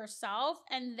Herself. herself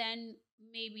and then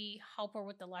maybe help her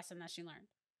with the lesson that she learned.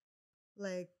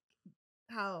 Like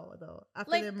how though?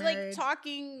 After Like they're like married.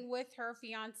 talking with her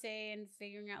fiance and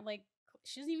figuring out, like,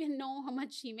 she doesn't even know how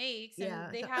much he makes and Yeah.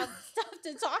 they have stuff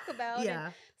to talk about and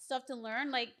Yeah. stuff to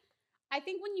learn. Like, I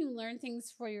think when you learn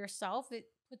things for yourself, it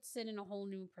puts it in a whole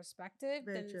new perspective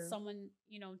Very than true. someone,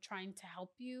 trying to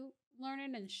help you learn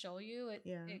it and show you.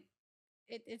 Yeah.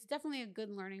 It's definitely a good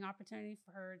learning opportunity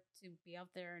for her to be out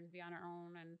there and be on her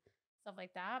own and stuff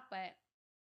like that. But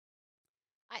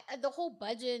the whole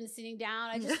budget and sitting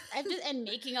down, Yeah. I just and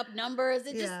making up numbers.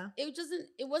 Yeah.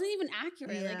 It wasn't even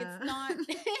accurate. Like it's Yeah. not.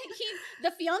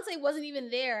 The fiance wasn't even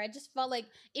there. I just felt like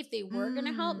if they were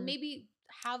gonna help, Mm, maybe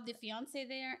have the fiance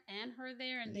there and her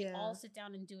there, and they all yeah. sit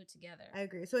down and do it together. I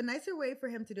agree. So a nicer way for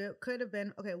him to do it could have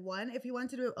been, okay, one, if he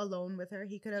wanted to do it alone with her,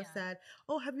 he could have Yeah, said,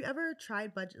 "Oh, have you ever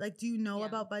tried budget? Like, do you know yeah,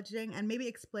 about budgeting?" And maybe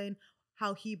explain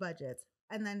how he budgets.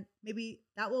 And then maybe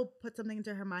that will put something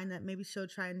into her mind that maybe she'll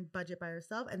try and budget by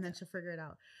herself and then yeah, she'll figure it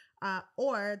out.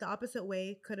 Or the opposite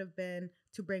way could have been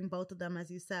to bring both of them, as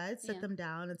you said, sit yeah, them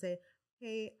down and say,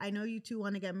 "Hey, I know you two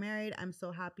want to get married. I'm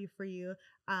so happy for you.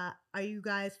 Are you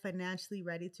guys financially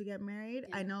ready to get married?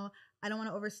 I yeah, know I don't want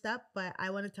to overstep, but I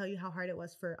want to tell you how hard it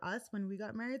was for us when we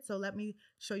got married. So let me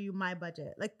show you my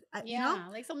budget. Like, yeah.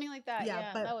 Like something like that. yeah,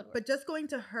 Yeah, but that would work. but just going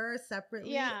to her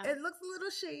separately, Yeah, it looks a little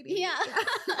shady. yeah,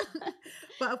 Yeah.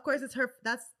 But of course it's her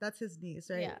that's his niece,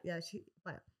 right? yeah. Yeah,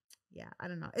 but yeah, I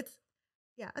don't know. It's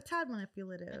yeah, a tad A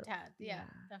manipulative. tad. Yeah, Yeah.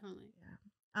 definitely.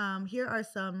 Yeah. Here are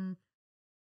some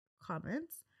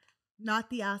comments. Not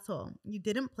the asshole. You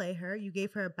didn't play her. You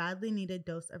gave her a badly needed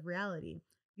dose of reality.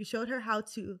 You showed her how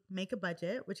to make a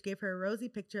budget, which gave her a rosy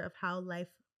picture of how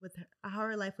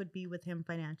her life would be with him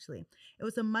financially. It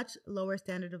was a much lower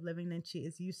standard of living than she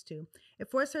is used to.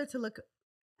 It forced her to look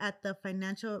at the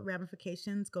financial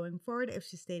ramifications going forward if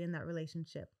she stayed in that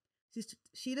relationship.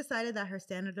 She decided that her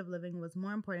standard of living was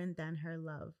more important than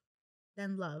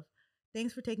love.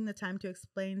 Thanks for taking the time to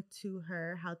explain to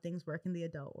her how things work in the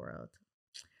adult world.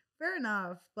 Fair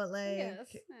enough, but I guess.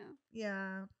 like, Yeah.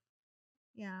 yeah,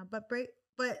 yeah, but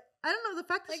I don't know the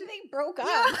fact that Like she, they broke yeah,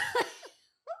 up.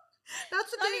 that's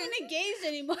She's the not thing. even engaged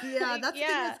anymore. Yeah, Like, that's the thing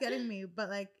yeah. that's getting me. But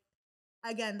like,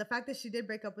 again, the fact that she did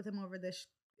break up with him over this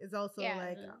is also Yeah.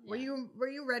 like, Yeah. were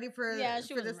you ready Yeah, she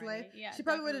for wasn't this life? ready. Yeah, She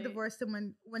probably would have definitely. divorced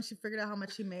him when she figured out how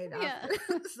much he made Yeah.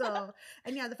 after. So,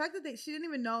 and yeah, the fact that she didn't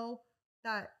even know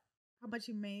that how much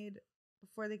he made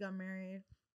before they got married.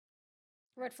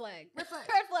 Red flag. Red flag.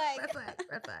 Red flag. Red flag.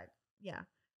 Red flag. Yeah.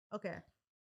 Okay.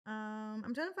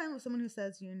 I'm trying to find someone who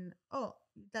says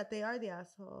that they are the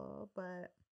asshole,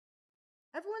 but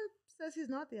everyone says he's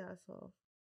not the asshole.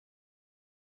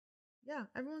 Yeah,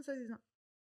 everyone says he's not.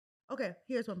 Okay,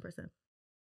 here's one person.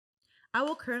 I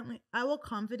will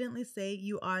confidently say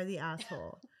you are the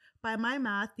asshole. By my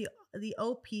math, the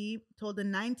OP told a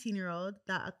 19-year-old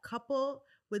that a couple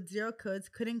with zero kids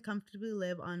couldn't comfortably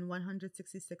live on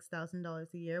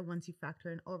 $166,000 a year once you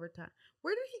factor in overtime.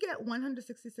 Where did he get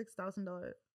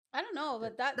 $166,000? I don't know,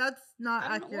 but That's not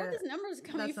I don't know where are accurate. these numbers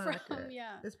coming That's not from. accurate.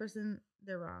 Yeah. This person,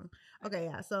 they're wrong. Okay, Okay.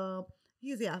 yeah. So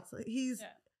he's the asshole. He's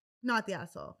Yeah. not the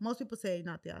asshole. Most people say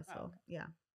not the Oh, asshole. okay. Yeah.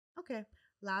 Okay.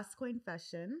 Last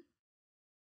confession.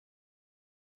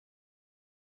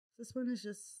 This one is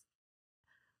just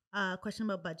a question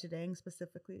about budgeting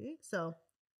specifically. So,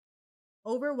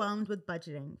 overwhelmed with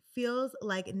budgeting. Feels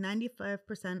like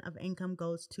 95% of income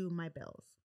goes to my bills.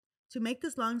 To make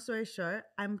this long story short,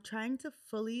 I'm trying to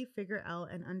fully figure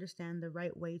out and understand the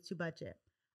right way to budget.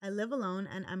 I live alone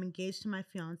and I'm engaged to my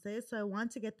fiance, so I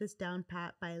want to get this down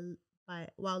pat by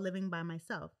while living by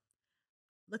myself.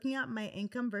 Looking at my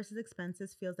income versus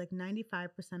expenses feels like 95%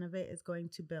 of it is going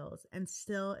to bills, and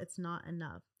still it's not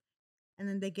enough. And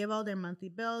then they give all their monthly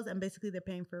bills, and basically they're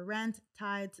paying for rent,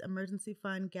 tithes, emergency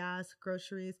fund, gas,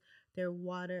 groceries, their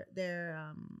water,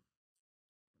 their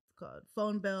called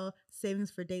phone bill,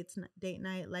 savings for date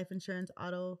night, life insurance,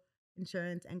 auto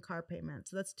insurance, and car payment.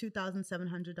 So that's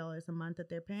 $2,700 a month that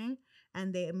they're paying,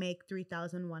 and they make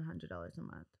 $3,100 a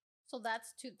month. So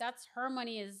that's her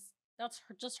money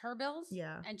just her bills?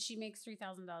 Yeah, And she makes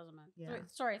 $3,000 a month. yeah,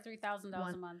 $3,000 a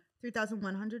one month.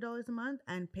 $3,100 a month,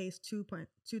 and pays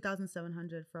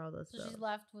 2,700 for all those So bills. she's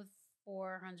left with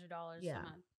 $400 a Yeah,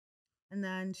 month. and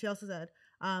then she also said,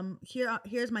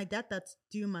 here's my debt that's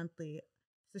due monthly.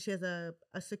 So she has a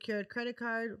secured credit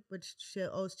card which she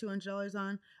owes $200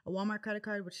 on, a Walmart credit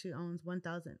card which she owes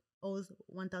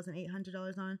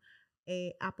 $1,800 on,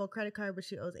 a Apple credit card which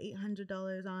she owes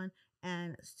 $800 on,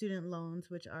 and student loans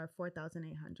which are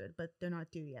 $4,800, but they're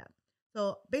not due yet.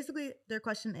 So basically, their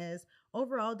question is,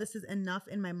 overall, this is enough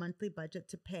in my monthly budget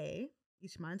to pay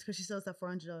each month because she still has that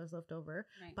 $400 left over,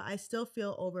 Right. but I still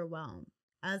feel overwhelmed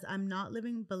as I'm not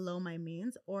living below my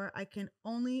means, or I can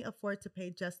only afford to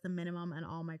pay just the minimum on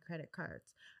all my credit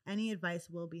cards. Any advice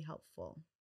will be helpful.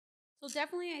 So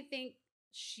definitely I think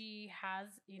she has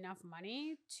enough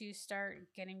money to start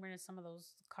getting rid of some of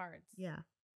those cards. Yeah.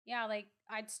 Yeah, like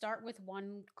I'd start with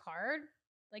one card.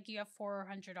 Like you have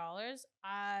 $400.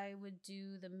 I would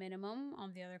do the minimum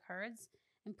on the other cards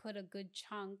and put a good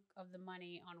chunk of the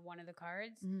money on one of the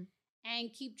cards Hmm.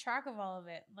 and keep track of all of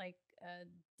it, like a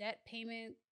debt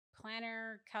payment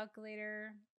planner,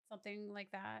 calculator, something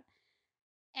like that.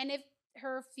 And if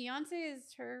her fiance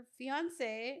is her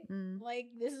fiance, Mm. like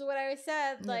this is what I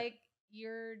said, Yeah. like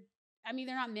you're, I mean,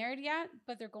 they're not married yet,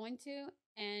 but they're going to.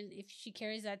 And if she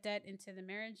carries that debt into the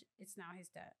marriage, it's now his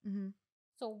debt. Hmm.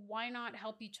 So why not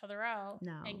help each other out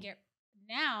No. and get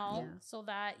now Yeah. so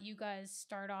that you guys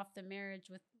start off the marriage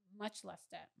with much less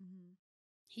debt? Hmm.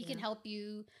 He can Yeah. help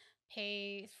you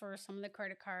pay for some of the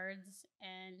credit cards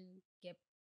and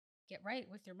get right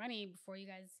with your money before you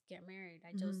guys get married.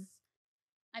 Hmm.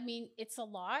 I mean, it's a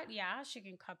lot. Yeah, she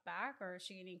can cut back or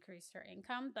she can increase her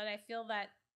income, but I feel that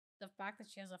the fact that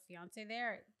she has a fiance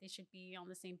there, they should be on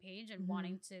the same page and Hmm.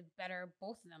 wanting to better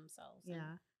both of themselves. And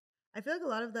Yeah. I feel like a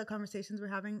lot of the conversations we're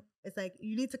having is like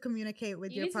you need to communicate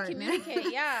with you your need to partner.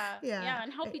 communicate, yeah, Yeah. yeah,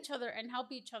 and help each other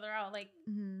out. Like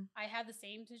Hmm. I had the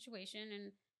same situation,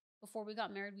 and before we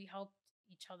got married, we helped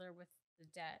each other with the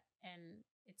debt, and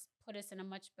it's put us in a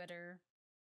much better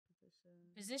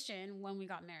position when we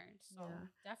got married. So Yeah.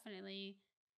 definitely,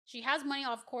 she has money,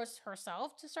 of course,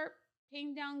 herself to start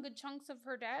paying down good chunks of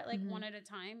her debt, like Hmm. one at a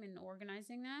time, and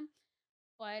organizing them.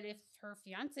 But if her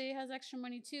fiance has extra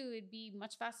money too, it'd be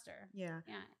much faster. Yeah.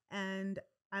 Yeah, And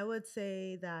I would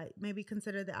say that maybe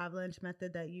consider the avalanche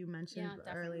method that you mentioned yeah,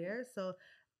 definitely. earlier. So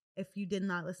if you did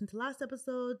not listen to last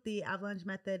episode, the avalanche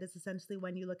method is essentially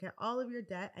when you look at all of your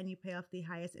debt and you pay off the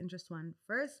highest interest one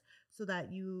first so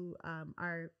that you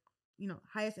are,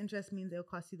 highest interest means it'll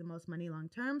cost you the most money long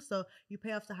term. So you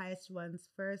pay off the highest ones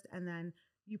first and then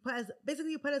you put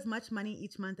as much money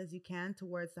each month as you can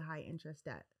towards the high interest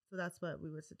debt. So that's what we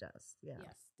would suggest. Yeah.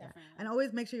 Yes, Yeah. definitely. And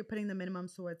always make sure you're putting the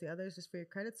minimums towards the others just for your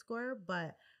credit score.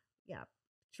 But yeah,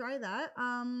 try that.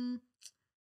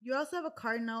 You also have a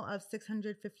card note of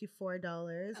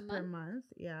 $654 A per month? month.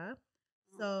 Yeah.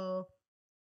 Oh, So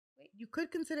wait. you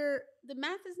could consider The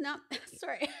math is not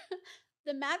sorry.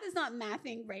 The math is not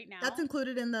mathing right that's now.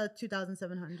 included in the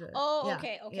 2,700. Oh, Yeah.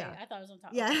 okay, okay. Yeah. I thought it was on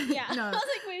top. Yeah. Okay. Yeah. I No. was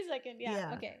like, wait a second. Yeah,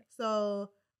 Yeah. okay. So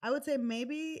I would say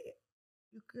maybe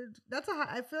you could. That's a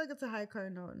high. I feel like it's a high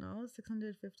card note. No,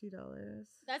 $650.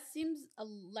 That seems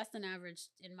less than average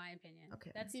in my opinion.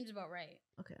 Okay. That seems about right.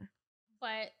 Okay.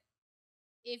 But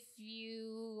if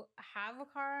you have a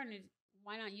car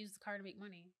why not use the car to make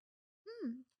money?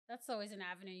 Hmm. That's always an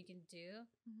avenue you can do.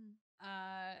 Mhm.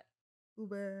 Uh,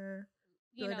 Uber,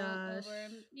 you know, DoorDash. Uber.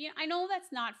 Yeah, I know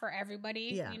that's not for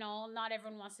everybody. Yeah. You know, not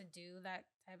everyone wants to do that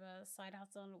type of side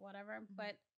hustle or whatever. Mhm.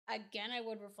 But again, I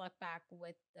would reflect back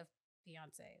with the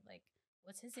fiance. Like,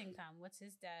 what's his income? What's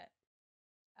his debt?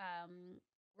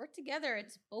 Work together.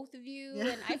 It's both of you. Yeah.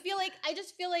 And I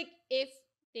just feel like if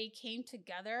they came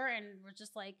together and were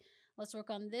just like, let's work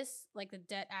on this, like the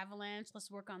debt avalanche,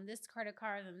 let's work on this credit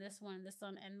card and this one,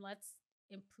 and let's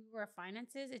improve our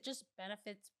finances. It just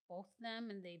benefits both of them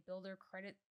and they build their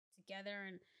credit together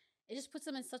and it just puts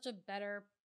them in such a better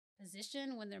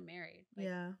position when they're married. Like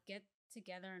Yeah. get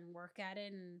together and work at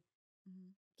it and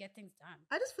Mhm. get things done.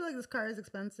 I just feel like this car is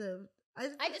expensive.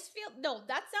 I just feel no,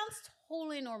 that sounds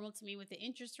totally normal to me with the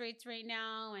interest rates right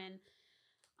now, and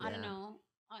I don't Yeah. know,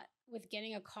 with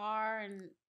getting a car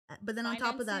and But then on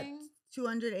top of that, financing.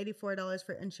 $284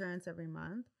 for insurance every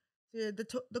month. So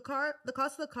the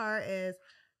cost of the car is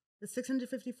the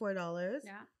 $654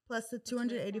 Yeah, plus the for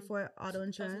 284 $284 auto plus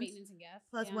insurance maintenance and gas.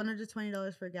 plus Yeah,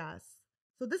 $120 for gas.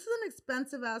 So this is an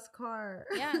expensive ass car.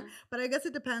 yeah, But I guess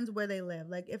it depends where they live.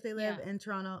 Like if they live yeah. in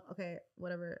Toronto, okay,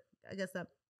 whatever. I guess that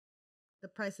the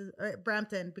prices or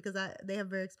Brampton because they have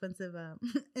very expensive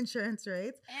insurance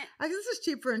rates. And I guess this is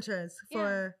cheap for insurance yeah,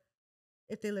 for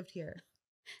if they lived here.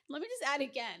 let me just add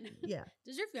again. Yeah.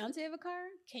 Does your fiance have a car?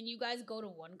 Can you guys go to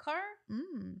one car?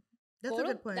 Mm. That's a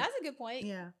good point. That's a good point.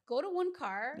 Yeah. Go to one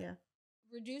car. Yeah.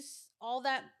 Reduce all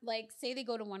that. Like, say they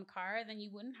go to one car, then you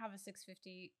wouldn't have a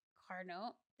 650 car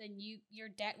note. Then your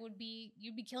debt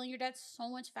you'd be killing your debt so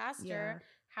much faster Yeah.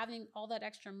 having all that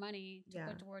extra money to Yeah.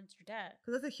 put towards your debt.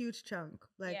 Because that's a huge chunk.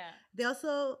 Like Yeah, they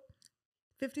also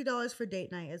 $50 for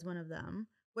date night is one of them.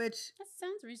 Which that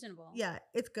sounds reasonable. yeah,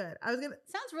 it's good. I was gonna.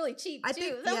 Sounds really cheap I too.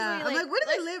 think Sounds yeah. really, I'm like, where do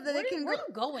they live that where, they can where go? are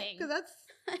you going? Because that's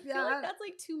I yeah. feel like that's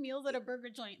like 2 meals at a burger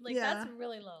joint. Like Yeah. that's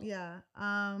really low. Yeah.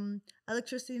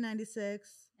 Electricity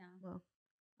 96. Yeah. Well,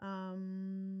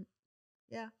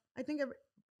 yeah. I think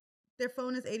their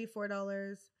phone is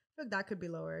 $84. feel like that could be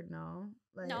lowered. No,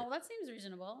 like No, that seems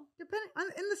reasonable. depending on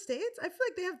in the States, I feel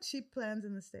like they have cheap plans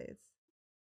in the States.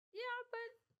 Yeah,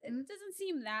 but Mm? it doesn't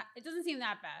seem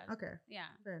that bad. Okay, Yeah.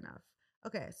 fair enough.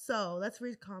 Okay, so let's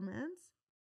read comments.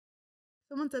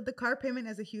 Someone said the car payment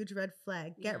is a huge red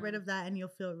flag. Get rid Yeah. of that and you'll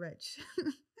feel rich.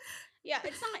 Yeah,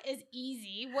 it's not as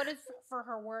easy. What if for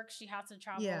her work she has to Yeah,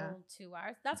 travel 2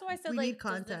 hours? That's why I said we like, need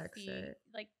context, right?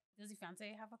 does the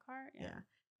fiance have a car? Yeah. Yeah.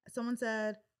 Someone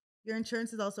said your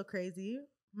insurance is also crazy.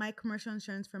 My commercial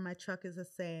insurance for my truck is the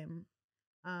same.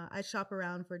 I shop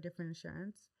around for different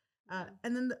insurance. Yeah.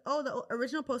 And then the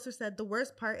original poster said the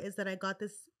worst part is that I got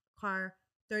this car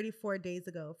 34 days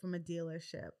ago from a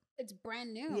dealership. It's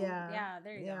brand new. Yeah. Yeah,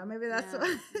 there you go. Yeah, maybe that's Yeah,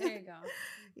 what. there you go.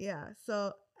 Yeah.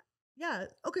 So, yeah.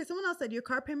 Okay. Someone else said your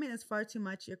car payment is far too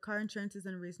much. Your car insurance is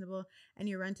unreasonable, and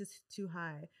your rent is too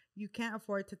high. You can't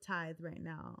afford to tithe right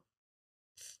now.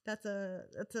 That's a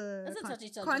touchy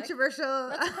subject. controversial.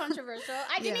 That's a controversial.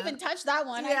 I didn't Yeah. even touch that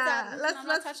one. Yeah, I said, I'm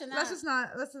not touching that. let's just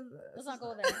not Let's not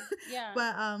go there. Yeah.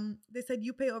 But they said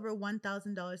you pay over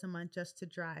 $1,000 a month just to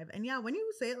drive, and yeah, when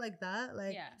you say it like that,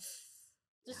 like Yeah.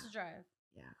 Just to drive.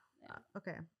 yeah, Yeah.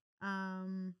 okay,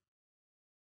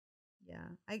 yeah,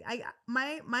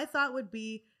 my thought would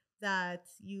be that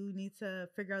you need to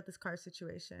figure out this car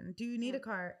situation. Do you need Yeah. a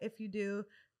car? If you do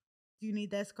you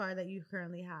need this car that you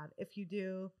currently have? If you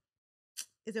do,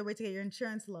 is there a way to get your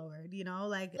insurance lowered? You know,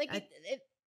 like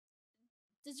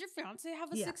does your fiance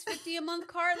have a Yeah. $650 a month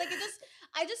car? Like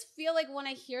I just feel like when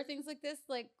I hear things like this,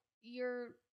 like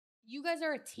you guys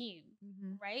are a team,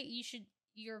 Mhm. right?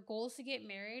 Your goal is to get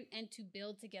married and to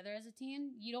build together as a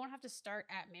team. You don't have to start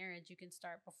at marriage. You can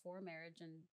start before marriage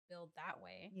and build that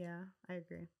way. Yeah, I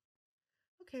agree.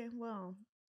 Okay, well,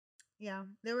 yeah,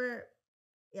 there were.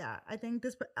 Yeah, I think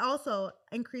this also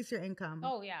increase your income.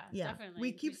 Oh yeah, Yeah, definitely.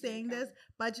 we keep increase your saying this. income.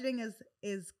 Budgeting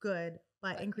is good,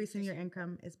 but But increasing increase your your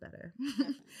income is better.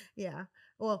 Definitely. Yeah,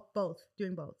 well, both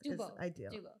doing both Do is both.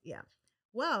 ideal. Do both. Yeah.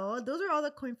 Well, those are all the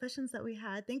confessions that we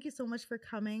had. Thank you so much for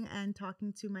coming and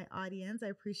talking to my audience. I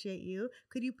appreciate you.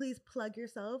 Could you please plug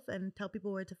yourself and tell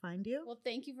people where to find you? Well,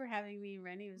 thank you for having me,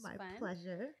 Rennie. It was My fun.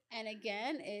 pleasure. And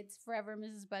again, it's Forever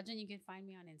Mrs. Budgeon. You can find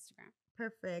me on Instagram.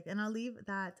 Perfect. And I'll leave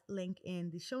that link in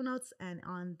the show notes and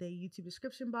on the YouTube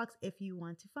description box if you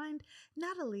want to find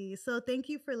Natalie. So thank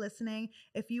you for listening.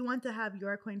 If you want to have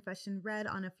your confession read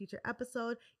on a future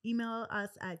episode, email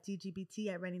us at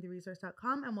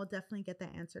dgbt@runningtheresource.com and we'll definitely get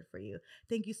that answered for you.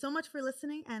 Thank you so much for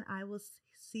listening, and I will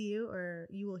see you, or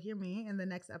you will hear me in the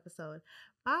next episode.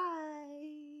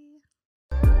 Bye.